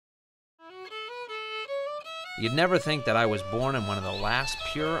You'd never think that I was born in one of the last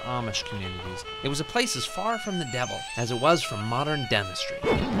pure Amish communities. It was a place as far from the devil as it was from modern dentistry.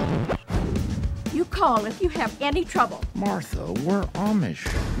 You call if you have any trouble. Martha, we're Amish.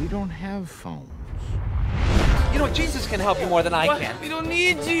 We don't have phones. You know, Jesus can help you more than I can. We don't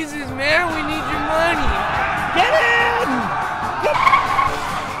need Jesus, man. We need your money. Get in!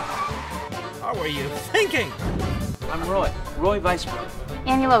 How are you thinking? I'm Roy Weichbrodt.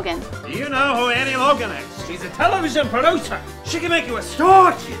 Annie Logan. Do you know who Annie Logan is? She's a television producer. She can make you a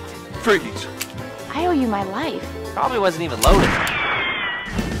star, kid. Freeze. I owe you my life. Probably wasn't even loaded.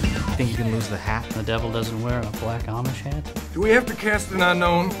 Think you can lose the hat? The devil doesn't wear a black Amish hat? Do we have to cast an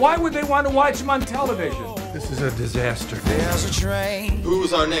unknown? Why would they want to watch him on television? This is a disaster. There's a train.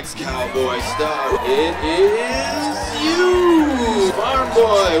 Who's our next cowboy star? It is you! Farm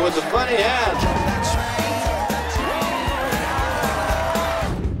boy with the funny hat.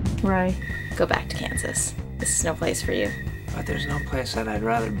 Roy, go back to Kansas. This is no place for you. But there's no place that I'd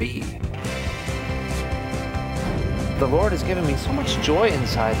rather be. The Lord has given me so much joy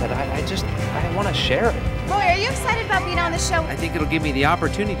inside that I want to share it. Roy, are you excited about being on the show? I think it'll give me the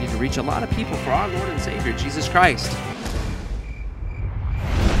opportunity to reach a lot of people for our Lord and Savior, Jesus Christ.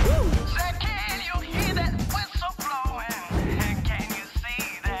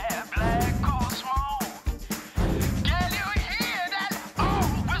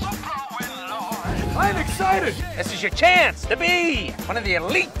 I'm excited! This is your chance to be one of the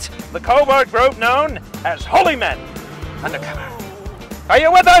elite, the covert group known as Holy Men. Undercover. Are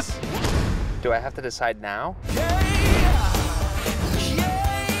you with us? Do I have to decide now?